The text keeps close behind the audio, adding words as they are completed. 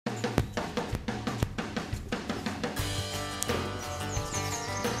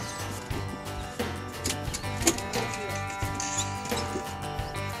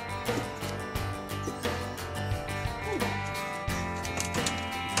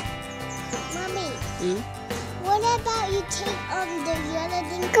What about you take the yellow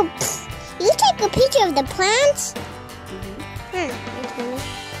thing? You take a picture of the plants?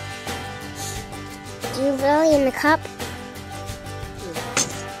 Do you really in the cup?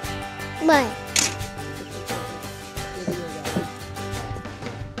 What?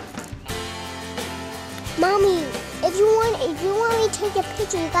 Mommy, if you want me to take a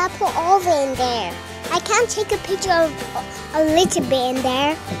picture, you gotta put all of it in there. I can't take a picture of a little bit in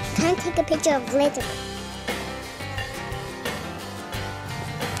there. I can't take a picture of little bit.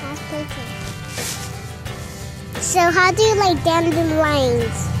 That's perfect. So how do you like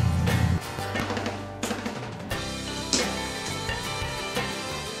dandelions?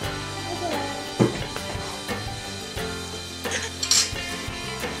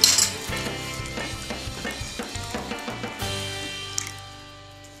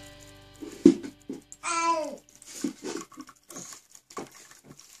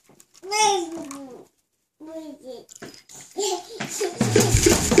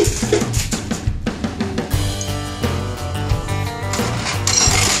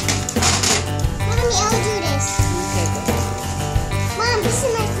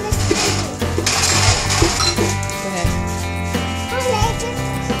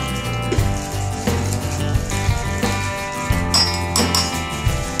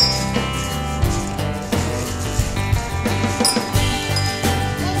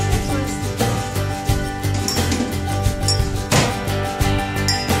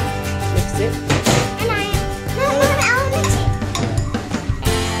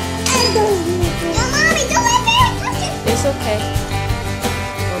 It's okay.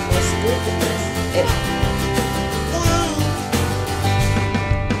 Almost good.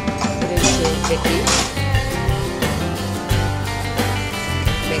 Put it into Vicky.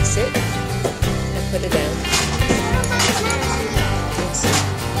 Mix it and put it down.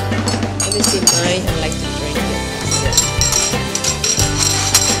 Let me see mine. I like to drink it.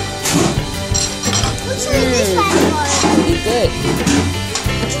 What's this one for? Pretty good.